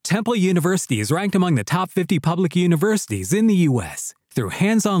Temple University is ranked among the top 50 public universities in the U.S. Through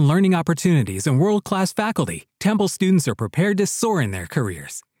hands-on learning opportunities and world-class faculty, Temple students are prepared to soar in their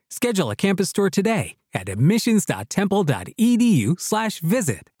careers. Schedule a campus tour today at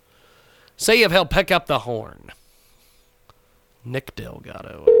admissions.temple.edu/visit. Say you've helped pick up the horn. Nick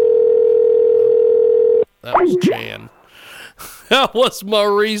Delgado. That was Jan. That was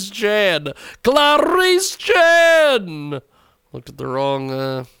Maurice Jan. Clarice Jan! Looked at the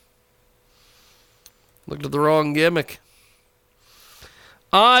wrong gimmick.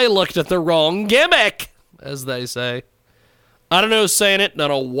 I looked at the wrong gimmick, as they say. I don't know who's saying it. I don't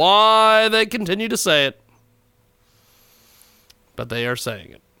know why they continue to say it. But they are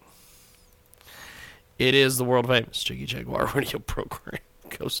saying it. It is the world-famous Jiggy Jaguar radio program.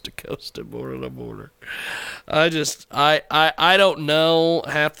 Coast to coast and border to border. I don't know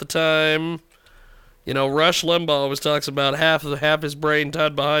half the time. You know, Rush Limbaugh always talks about half his brain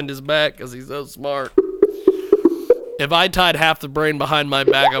tied behind his back because he's so smart. If I tied half the brain behind my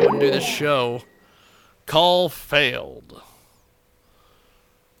back, I wouldn't do this show. Call failed.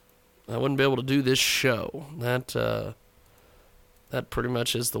 I wouldn't be able to do this show. That pretty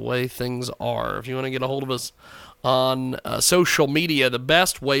much is the way things are. If you want to get a hold of us on social media, the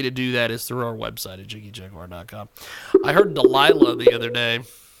best way to do that is through our website at jiggyjaguar.com. I heard Delilah the other day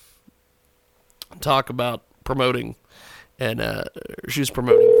talk about promoting, and she was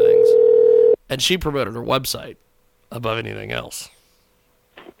promoting things, and she promoted her website above anything else.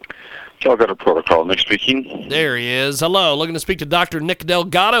 Delgado Protocol, Nick speaking. There he is. Hello, looking to speak to Dr. Nick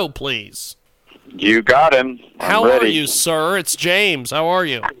Delgado, please. You got him. How are you, sir? It's James. How are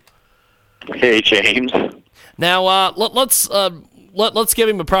you? Hey, James. Now, let's give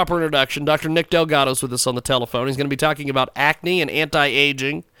him a proper introduction. Dr. Nick Delgado's with us on the telephone. He's going to be talking about acne and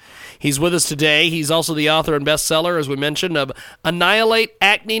anti-aging. He's with us today. He's also the author and bestseller, as we mentioned, of Annihilate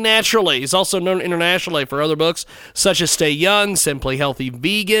Acne Naturally. He's also known internationally for other books such as Stay Young, Simply Healthy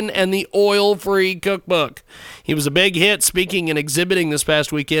Vegan, and The Oil-Free Cookbook. He was a big hit speaking and exhibiting this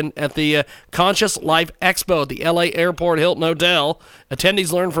past weekend at the Conscious Life Expo at the LA Airport Hilton Hotel.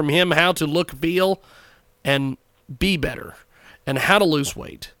 Attendees learned from him how to look, feel, and be better, and how to lose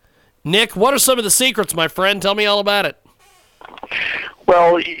weight. Nick, what are some of the secrets, my friend? Tell me all about it.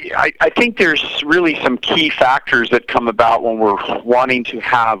 Well, I think there's really some key factors that come about when we're wanting to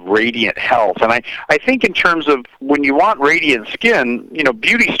have radiant health. And I think in terms of when you want radiant skin, you know,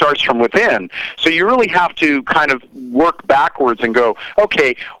 beauty starts from within. So you really have to kind of work backwards and go,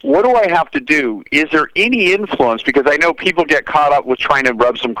 okay, what do I have to do? Is there any influence? Because I know people get caught up with trying to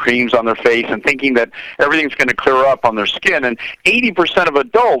rub some creams on their face and thinking that everything's going to clear up on their skin. And 80% of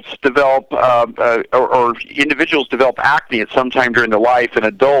adults develop, or individuals develop acne at some time during their life. In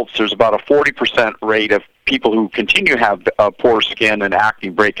adults, there's about a 40% rate of people who continue to have poor skin and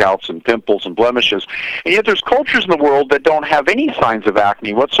acne breakouts and pimples and blemishes. And yet there's cultures in the world that don't have any signs of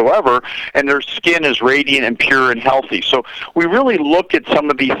acne whatsoever, and their skin is radiant and pure and healthy. So we really look at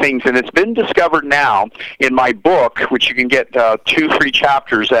some of these things, and it's been discovered now in my book, which you can get 2 free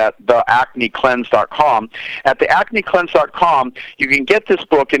chapters at theacnecleanse.com. At theacnecleanse.com, you can get this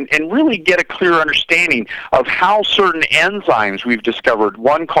book and really get a clear understanding of how certain enzymes we've discovered,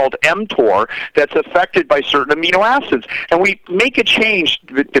 one called mTOR, that's affected by certain amino acids. And we make a change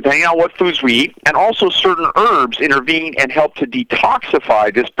depending on what foods we eat, and also certain herbs intervene and help to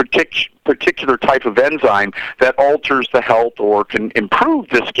detoxify this particular type of enzyme that alters the health or can improve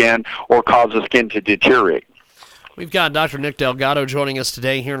the skin or cause the skin to deteriorate. We've got Dr. Nick Delgado joining us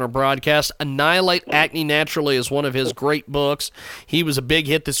today here in our broadcast. Annihilate Acne Naturally is one of his great books. He was a big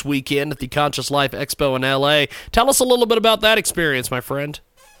hit this weekend at the Conscious Life Expo in L.A. Tell us a little bit about that experience, my friend.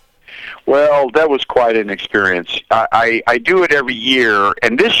 Well, that was quite an experience. I do it every year,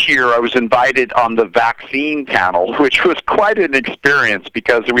 and this year I was invited on the vaccine panel, which was quite an experience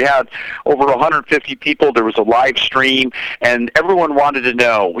because we had over 150 people. There was a live stream, and everyone wanted to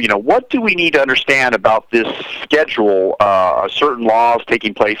know, what do we need to understand about this schedule, certain laws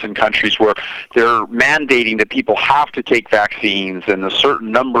taking place in countries where they're mandating that people have to take vaccines, and a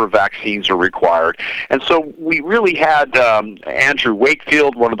certain number of vaccines are required. And so we really had Andrew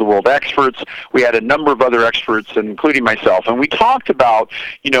Wakefield, one of the world experts. We had a number of other experts, including myself, and we talked about,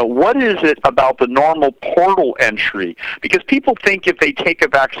 what is it about the normal portal entry? Because people think if they take a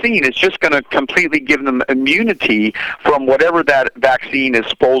vaccine, it's just going to completely give them immunity from whatever that vaccine is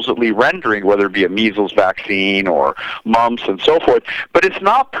supposedly rendering, whether it be a measles vaccine or mumps and so forth. But it's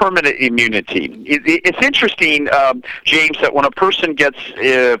not permanent immunity. It's interesting, James, that when a person gets,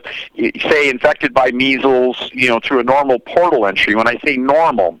 say, infected by measles, through a normal portal entry, when I say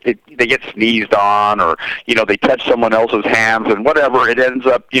normal, they get sneezed on, or they touch someone else's hands, and whatever, it ends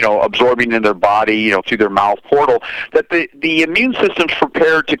up absorbing in their body through their mouth portal, that the immune system's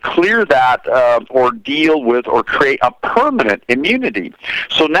prepared to clear that or deal with or create a permanent immunity.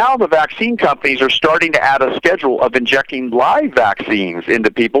 So now the vaccine companies are starting to add a schedule of injecting live vaccines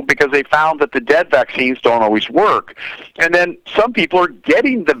into people because they found that the dead vaccines don't always work. And then some people are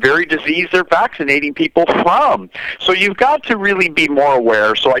getting the very disease they're vaccinating people from. So you've got to really be more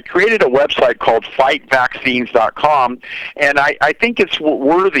aware. So I created a website called fightvaccines.com, and I think it's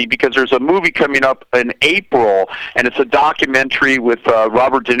worthy because there's a movie coming up in April, and it's a documentary with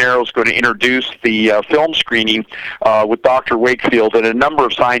Robert De Niro's going to introduce the film screening with Dr. Wakefield and a number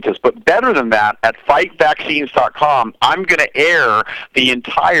of scientists. But better than that, at fightvaccines.com, I'm going to air the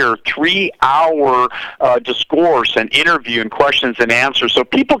entire 3-hour discourse and interview and questions and answers so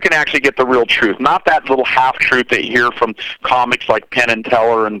people can actually get the real truth, not that little half-truth that you hear from comics like Penn and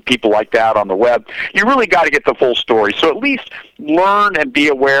Teller and people like that on the web. You really got to get the full story. So at least learn and be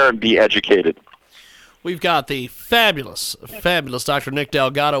aware and be educated. We've got the fabulous Dr. Nick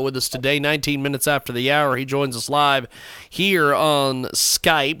Delgado with us today, 19 minutes after the hour. He joins us live here on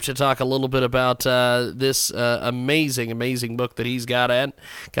Skype to talk a little bit about this amazing book that he's got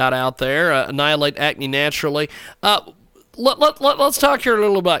out there, Annihilate Acne Naturally. Let's talk here a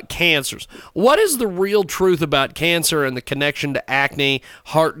little about cancers. What is the real truth about cancer and the connection to acne,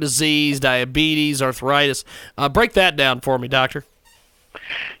 heart disease, diabetes, arthritis? Break that down for me, Doctor.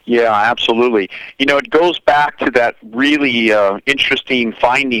 Yeah, absolutely. It goes back to that really interesting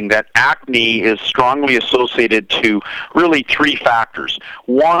finding that acne is strongly associated to really 3 factors.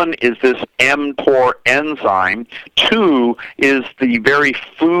 One is this mTOR enzyme. 2 is the very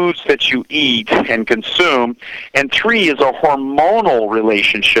foods that you eat and consume. And 3 is a hormonal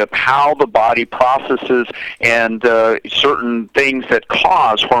relationship, how the body processes and certain things that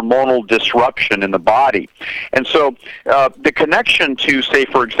cause hormonal disruption in the body. And so the connection to, say,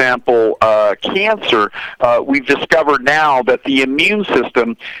 for example, cancer, we've discovered now that the immune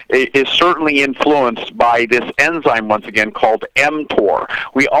system is certainly influenced by this enzyme, once again, called mTOR.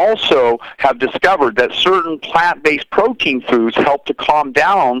 We also have discovered that certain plant-based protein foods help to calm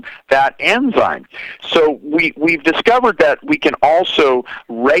down that enzyme. So we've discovered that we can also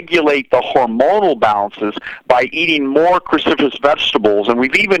regulate the hormonal balances by eating more cruciferous vegetables, and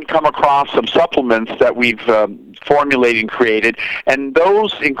we've even come across some supplements that we've formulated and created, and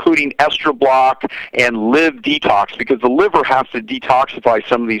those including Estroblock and Live Detox, because the liver has to detoxify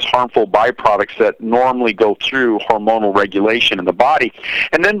some of these harmful byproducts that normally go through hormonal regulation in the body.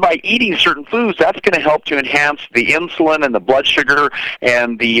 And then by eating certain foods, that's going to help to enhance the insulin and the blood sugar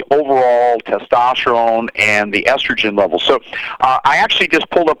and the overall testosterone and the estrogen levels. So I actually just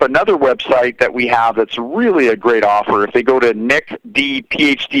pulled up another website that we have that's really a great offer. If they go to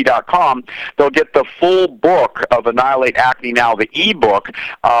nickdphd.com, they'll get the full book of Annihilate Acne Now, the ebook,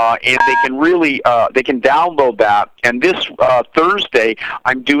 and they can really they can download that. And this Thursday,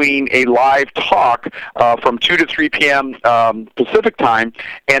 I'm doing a live talk from 2 to 3 p.m. Pacific time,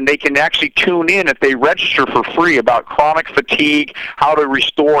 and they can actually tune in if they register for free about chronic fatigue, how to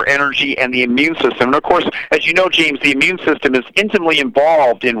restore energy, and the immune system. And of course, as you know, James, the immune system is intimately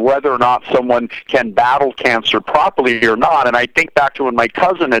involved in whether or not someone can battle cancer properly or not. And I think back to when my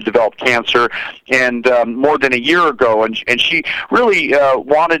cousin had developed cancer, and more than a year ago, and she really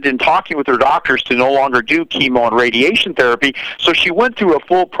wanted, in talking with her doctors, to no longer do chemo and radiation therapy. So she went through a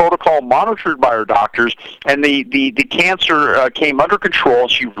full protocol monitored by her doctors, and the cancer came under control.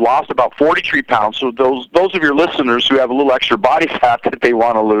 She lost about 43 pounds. So those of your listeners who have a little extra body fat that they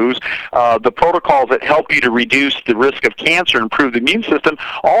want to lose, the protocols that help you to reduce the risk of cancer and improve the immune system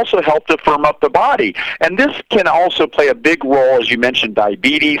also help to firm up the body. And this can also play a big role, as you mentioned,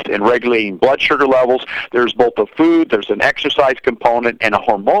 diabetes and regulating blood sugar levels. There's both a food, there's an exercise component, and a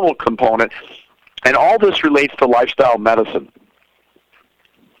hormonal component. And all this relates to lifestyle medicine.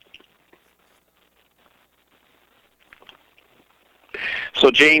 So,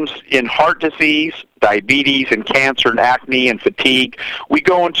 James, in heart disease, diabetes, and cancer, and acne, and fatigue, we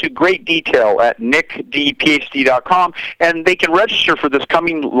go into great detail at nickdphd.com, and they can register for this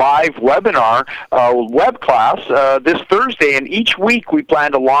coming live webinar web class this Thursday. And each week we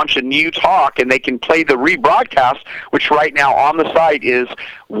plan to launch a new talk, and they can play the rebroadcast, which right now on the site is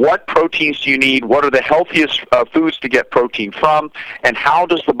what proteins do you need, what are the healthiest foods to get protein from, and how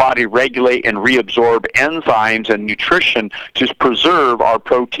does the body regulate and reabsorb enzymes and nutrition to preserve our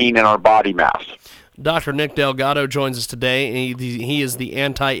protein and our body mass. Dr. Nick Delgado joins us today. He is the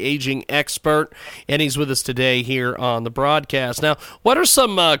anti-aging expert, and he's with us today here on the broadcast. Now, what are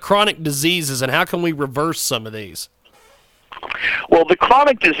some chronic diseases, and how can we reverse some of these? Well, the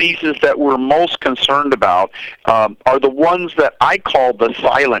chronic diseases that we're most concerned about are the ones that I call the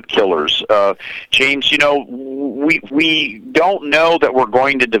silent killers. James, we don't know that we're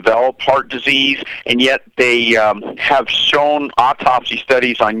going to develop heart disease, and yet they have shown autopsy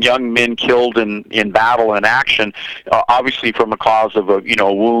studies on young men killed in battle and action, obviously from a cause of a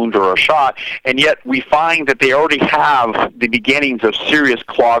wound or a shot, and yet we find that they already have the beginnings of serious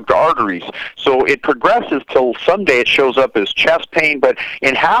clogged arteries. So it progresses till someday it shows up as chest pain, but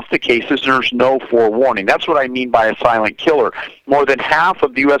in half the cases there's no forewarning. That's what I mean by a silent killer. More than half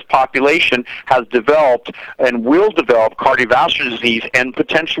of the U.S. population has developed and will develop cardiovascular disease, and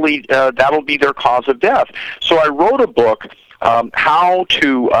potentially that'll be their cause of death. So I wrote a book, how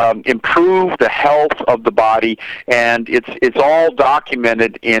to improve the health of the body, and it's all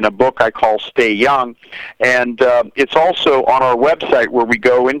documented in a book I call Stay Young, and it's also on our website where we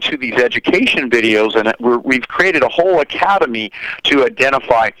go into these education videos, and we've created a whole academy to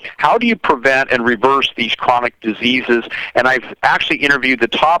identify how do you prevent and reverse these chronic diseases. And I've actually interviewed the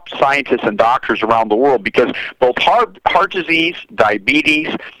top scientists and doctors around the world, because both heart disease,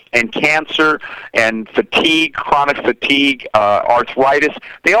 diabetes, and cancer and fatigue, chronic fatigue, arthritis,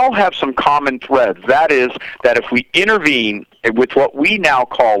 they all have some common threads. That is that if we intervene with what we now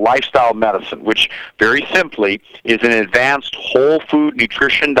call lifestyle medicine, which very simply is an advanced whole food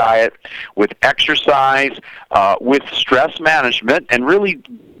nutrition diet with exercise, with stress management, and really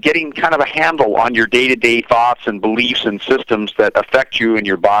getting kind of a handle on your day-to-day thoughts and beliefs and systems that affect you and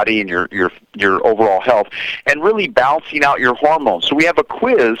your body and your overall health, and really balancing out your hormones. So we have a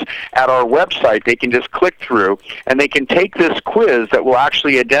quiz at our website they can just click through, and they can take this quiz that will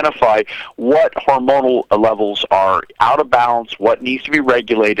actually identify what hormonal levels are out of balance, what needs to be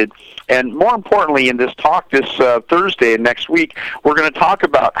regulated. And more importantly, in this talk this Thursday and next week, we're going to talk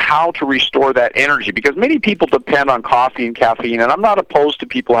about how to restore that energy, because many people depend on coffee and caffeine, and I'm not opposed to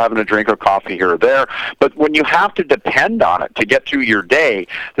people having a drink of coffee here or there, but when you have to depend on it to get through your day,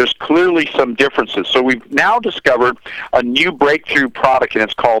 there's clearly some differences. So we've now discovered a new breakthrough product, and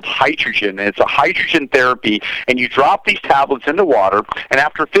it's called hydrogen, and it's a hydrogen therapy, and you drop these tablets into water, and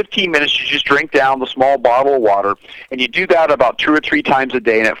after 15 minutes you just drink down the small bottle of water, and you do that about 2 or 3 times a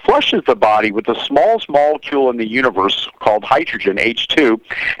day, and it flushes the body with the smallest molecule in the universe called hydrogen, H2,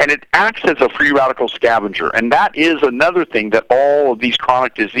 and it acts as a free radical scavenger. And that is another thing that all of these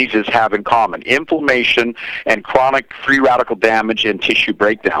chronic diseases have in common: inflammation and chronic free radical damage and tissue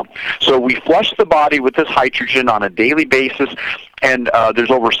breakdown. So we flush the body with this hydrogen on a daily basis, and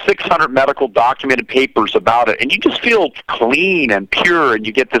there's over 600 medical documented papers about it, and you just feel clean and pure, and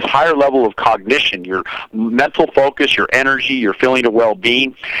you get this higher level of cognition, your mental focus, your energy, your feeling of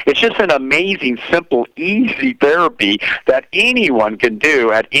well-being. It's just an amazing, simple, easy therapy that anyone can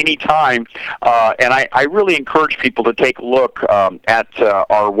do at any time, and I really encourage people to take a look at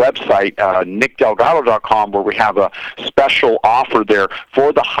our website, nickdelgado.com, where we have a special offer there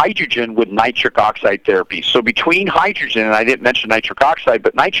for the hydrogen with nitric oxide therapy. So between hydrogen, and I didn't mention nitric oxide,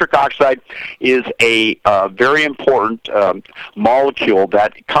 but nitric oxide is a very important molecule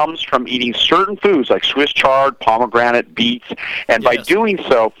that comes from eating certain foods like Swiss chard, pomegranate, beets, and by doing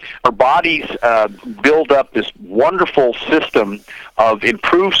so, our bodies build up this wonderful system of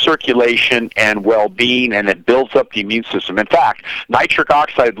improved circulation and well-being, and it builds up the immune system. In fact, nitric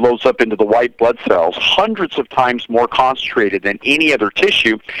oxide loads up into the white blood cells hundreds of times more concentrated than any other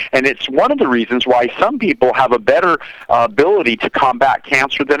tissue, and it's one of the reasons why some people have a better ability to combat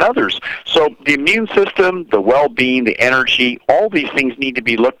cancer than others. So the immune system, the well-being, the energy, all these things need to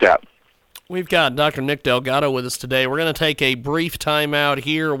be looked at. We've got Dr. Nick Delgado with us today. We're going to take a brief time out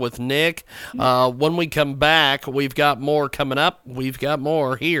here with Nick. When we come back, we've got more coming up. We've got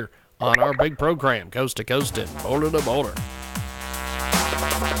more here on our big program, Coast to Coast and Border to Border.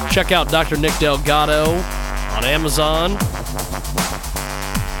 Check out Dr. Nick Delgado on Amazon.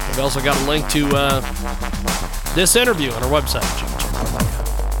 We've also got a link to this interview on our website.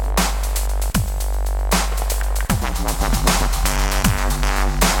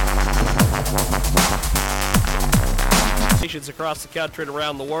 Across the country and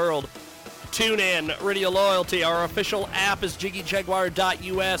around the world. Tune in, Radio Loyalty. Our official app is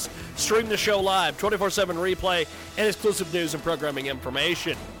jiggyjaguar.us. Stream the show live, 24/7 replay, and exclusive news and programming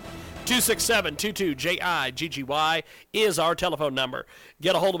information. 267-22-JIGGY is our telephone number.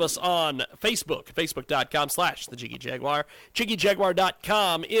 Get a hold of us on Facebook, facebook.com/The Jiggy Jaguar.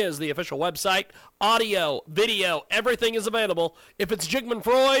 JiggyJaguar.com is the official website. audio, video, everything is available. If it's Jigman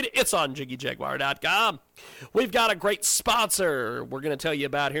Freud, it's on JiggyJaguar.com. We've got a great sponsor we're going to tell you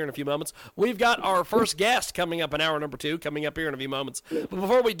about here in a few moments. We've got our first guest coming up in hour number 2, coming up here in a few moments. But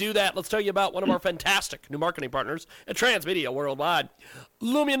before we do that, let's tell you about one of our fantastic new marketing partners at Transmedia Worldwide,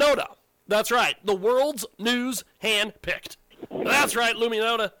 Luminoda. That's right, the world's news handpicked. That's right,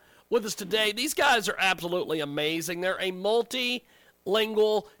 Luminoda with us today. These guys are absolutely amazing. They're a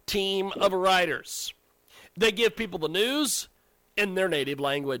multilingual team of writers. They give people the news in their native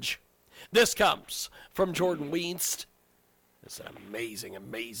language. This comes from Jordan Wiest. It's an amazing,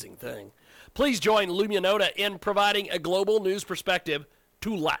 amazing thing. Please join Luminoda in providing a global news perspective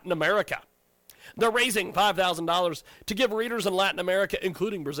to Latin America. They're raising $5,000 to give readers in Latin America,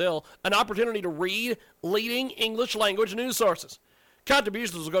 including Brazil, an opportunity to read leading English language news sources.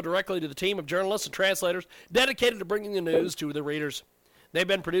 Contributions will go directly to the team of journalists and translators dedicated to bringing the news to the readers. They've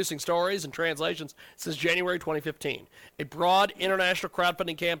been producing stories and translations since January 2015. A broad international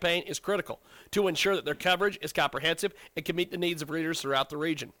crowdfunding campaign is critical to ensure that their coverage is comprehensive and can meet the needs of readers throughout the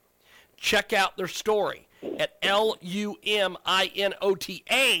region. Check out their story at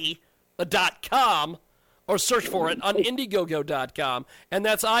LUMINOTA.com or search for it on Indiegogo.com, and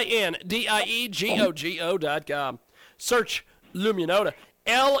that's INDIEGOGO.com. Search Luminoda,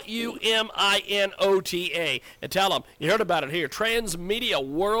 LUMINOTA, and tell them you heard about it here. Transmedia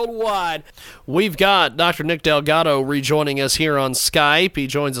Worldwide. We've got Dr. Nick Delgado rejoining us here on Skype. He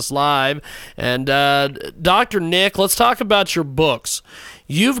joins us live. And Dr. Nick, let's talk about your books.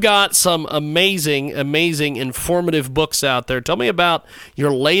 You've got some amazing, amazing, informative books out there. Tell me about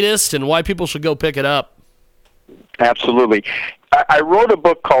your latest and why people should go pick it up. Absolutely. I wrote a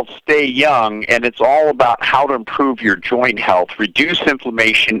book called Stay Young, and it's all about how to improve your joint health, reduce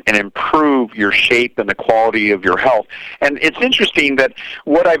inflammation, and improve your shape and the quality of your health. And it's interesting that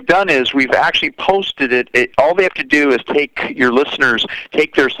what I've done is we've actually posted it. All they have to do is your listeners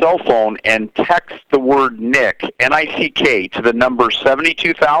take their cell phone and text the word Nick, N-I-C-K, to the number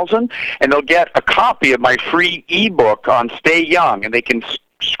 72,000, and they'll get a copy of my free ebook on Stay Young, and they can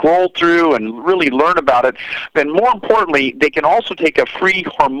scroll through and really learn about it. And more importantly, they can also take a free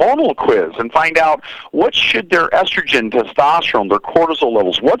hormonal quiz and find out what should their estrogen, testosterone, their cortisol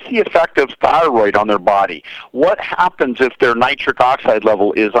levels, what's the effect of thyroid on their body, what happens if their nitric oxide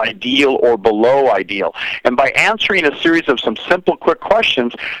level is ideal or below ideal. And by answering a series of some simple, quick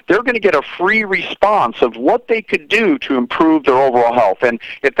questions, they're going to get a free response of what they could do to improve their overall health. And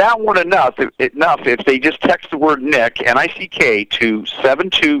if that weren't enough, if they just text the word Nick, N-I-C-K, to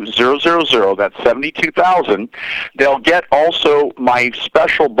 72000, that's 72,000, they'll get also my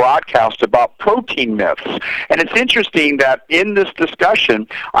special broadcast about protein myths. And it's interesting that in this discussion,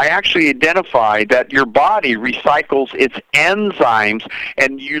 I actually identify that your body recycles its enzymes,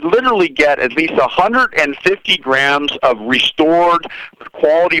 and you literally get at least 150 grams of restored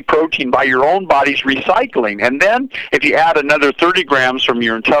quality protein by your own body's recycling. And then if you add another 30 grams from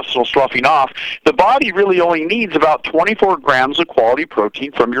your intestinal sloughing off, the body really only needs about 24 grams of quality protein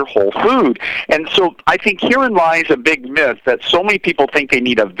from your whole food. And so I think herein lies a big myth that so many people think they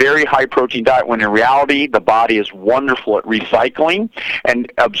need a very high protein diet, when in reality the body is wonderful at recycling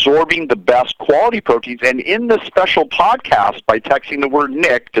and absorbing the best quality proteins. And in this special podcast, by texting the word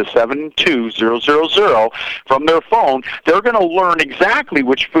Nick to 72000 from their phone, they're going to learn exactly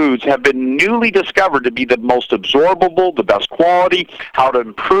which foods have been newly discovered to be the most absorbable, the best quality, how to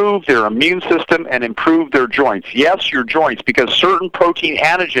improve their immune system and improve their joints. Yes, your joints, because certain protein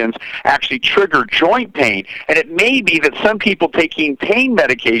antigens actually trigger joint pain, and it may be that some people taking pain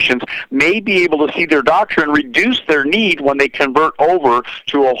medications may be able to see their doctor and reduce their need when they convert over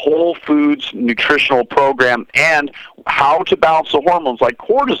to a whole foods nutritional program. And how to balance the hormones like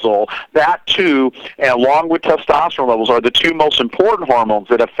cortisol, that too, along with testosterone levels, are the two most important hormones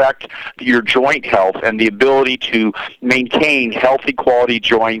that affect your joint health and the ability to maintain healthy quality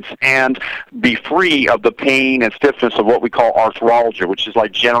joints and be free of the pain and stiffness of what we call arthralgia, which is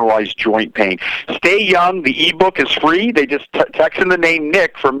like generalized joint pain. Stay Young, the ebook is free. They just text in the name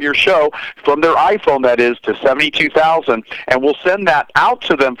Nick from your show, from their iPhone that is, to 72,000, and we'll send that out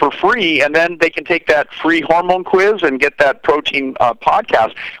to them for free, and then they can take that free hormone quiz and get that protein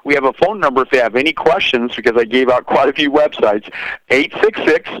podcast. We have a phone number if they have any questions, because I gave out quite a few websites,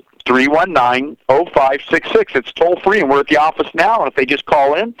 866-319-0566. It's toll-free, and we're at the office now, and if they just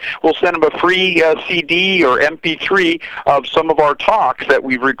call in, we'll send them a free CD or MP3 of some of our talks that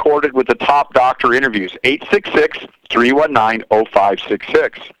we've recorded with the top doctor interviews.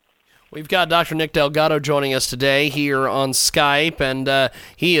 866-319-0566. We've got Dr. Nick Delgado joining us today here on Skype, and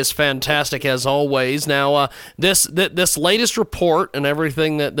he is fantastic as always. Now, this latest report and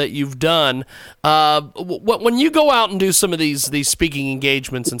everything that you've done, when you go out and do some of these speaking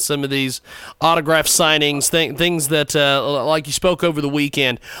engagements and some of these autograph signings, things that like you spoke over the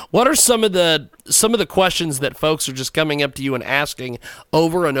weekend, what are some of the questions that folks are just coming up to you and asking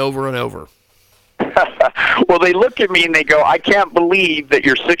over and over and over? Well, they look at me and they go, I can't believe that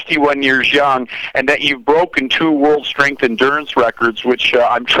you're 61 years young and that you've broken 2 world strength endurance records, which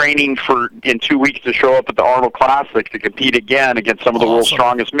I'm training for in 2 weeks to show up at the Arnold Classic to compete again against some of the world's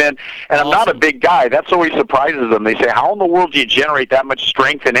strongest men. And I'm not a big guy. That's always surprises them. They say, how in the world do you generate that much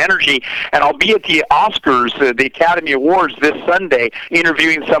strength and energy? And I'll be at the Oscars, the Academy Awards this Sunday,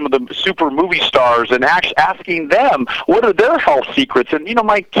 interviewing some of the super movie stars and asking them what are their health secrets. And,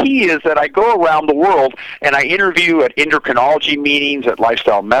 my key is that I go around the world and I interview at endocrinology meetings, at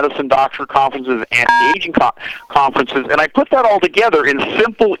lifestyle medicine doctor conferences, anti-aging conferences, and I put that all together in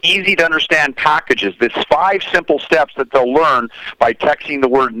simple, easy-to-understand packages. There's 5 simple steps that they'll learn by texting the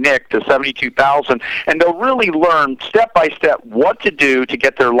word Nick to 72,000, and they'll really learn step-by-step what to do to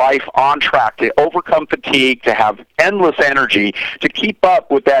get their life on track, to overcome fatigue, to have endless energy, to keep up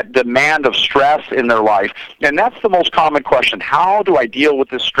with that demand of stress in their life. And that's the most common question. How do I deal with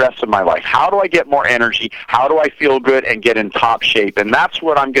this stress in my life? How do I get more energy? How do I feel good and get in top shape? And that's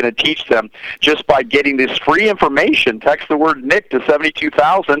what I'm going to teach them just by getting this free information. Text the word Nick to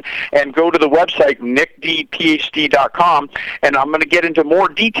 72,000 and go to the website nickdphd.com, and I'm going to get into more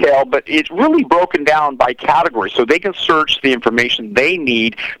detail, but it's really broken down by category so they can search the information they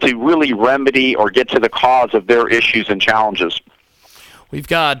need to really remedy or get to the cause of their issues and challenges. We've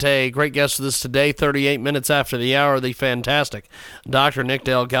got a great guest with us today, 38 minutes after the hour. The fantastic Dr. Nick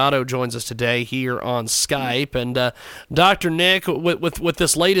Delgado joins us today here on Skype. And Dr. Nick, with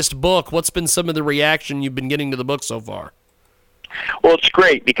this latest book, what's been some of the reaction you've been getting to the book so far? Well, it's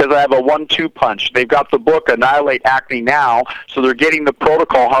great because I have a 1-2 punch. They've got the book Annihilate Acne Now, so they're getting the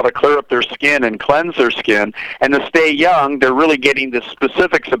protocol how to clear up their skin and cleanse their skin. And to stay young, they're really getting the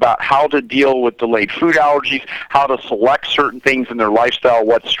specifics about how to deal with delayed food allergies, how to select certain things in their lifestyle,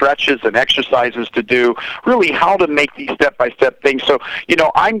 what stretches and exercises to do, really how to make these step-by-step things. So,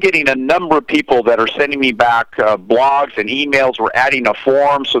 I'm getting a number of people that are sending me back blogs and emails. We're adding a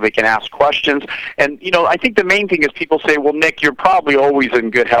forum so they can ask questions. And, I think the main thing is people say, well, Nick, you're probably always in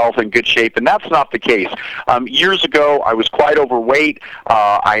good health and good shape, and that's not the case. Years ago, I was quite overweight.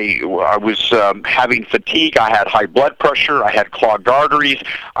 I was having fatigue. I had high blood pressure. I had clogged arteries.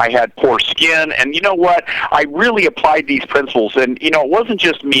 I had poor skin. And you know what? I really applied these principles. And, it wasn't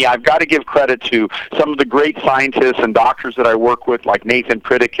just me. I've got to give credit to some of the great scientists and doctors that I work with, like Nathan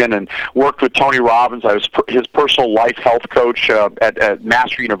Pritikin, and worked with Tony Robbins. I was his personal life health coach at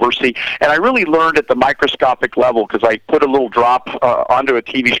Master University. And I really learned at the microscopic level because I put a little drop onto a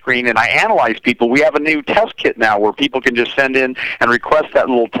TV screen and I analyze people. We have a new test kit now where people can just send in and request that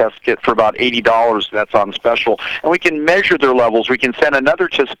little test kit for about $80. That's on special. And we can measure their levels. We can send another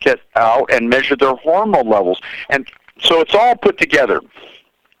test kit out and measure their hormone levels. And so it's all put together.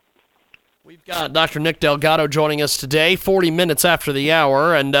 We've got Dr. Nick Delgado joining us today, 40 minutes after the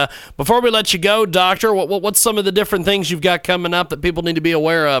hour. And before we let you go, Doctor, what's some of the different things you've got coming up that people need to be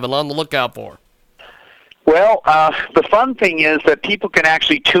aware of and on the lookout for? Well, the fun thing is that people can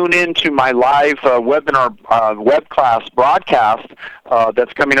actually tune in to my live webinar web class broadcast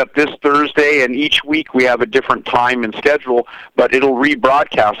that's coming up this Thursday, and each week we have a different time and schedule, but it'll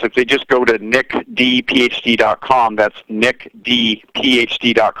rebroadcast if they just go to nickdphd.com. That's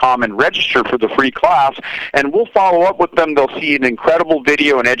nickdphd.com and register for the free class, and we'll follow up with them. They'll see an incredible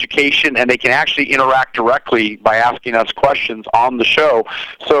video and education, and they can actually interact directly by asking us questions on the show.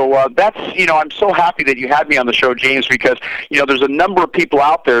 So that's, I'm so happy that you had me on the show, James, because, there's a number of people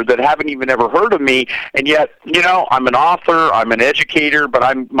out there that haven't even ever heard of me, and yet, I'm an author, I'm an educator,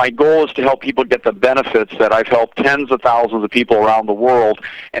 but my goal is to help people get the benefits that I've helped tens of thousands of people around the world,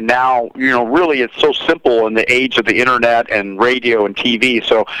 and now, really it's so simple in the age of the internet and radio and TV,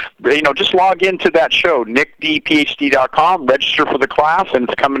 so, just log into that show, nickdphd.com, register for the class, and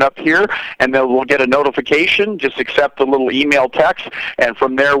it's coming up here, and then we'll get a notification, just accept the little email text, and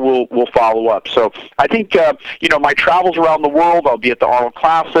from there we'll follow up. So I think, my travels around the world, I'll be at the Arnold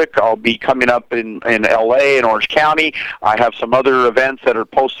Classic, I'll be coming up in LA and Orange County. I have some other events that are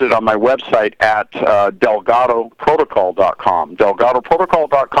posted on my website at delgadoprotocol.com,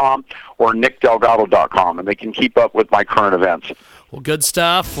 delgadoprotocol.com or nickdelgado.com, and they can keep up with my current events. Well, good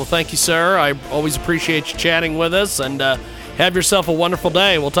stuff. Well, thank you, sir. I always appreciate you chatting with us, and Have yourself a wonderful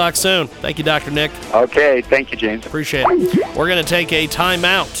day. We'll talk soon. Thank you, Dr. Nick. Okay, thank you, James. Appreciate it. We're going to take a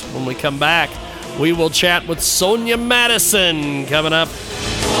timeout. When we come back, we will chat with Sonia Madison coming up.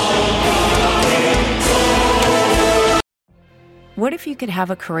 What if you could have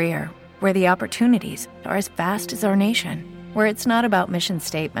a career where the opportunities are as vast as our nation, where it's not about mission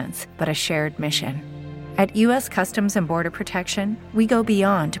statements, but a shared mission? At U.S. Customs and Border Protection, we go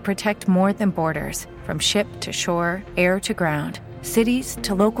beyond to protect more than borders. From ship to shore, air to ground, cities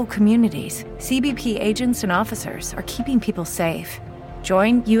to local communities, CBP agents and officers are keeping people safe.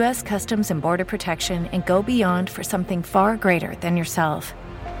 Join U.S. Customs and Border Protection and go beyond for something far greater than yourself.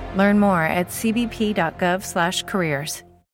 Learn more at cbp.gov/careers.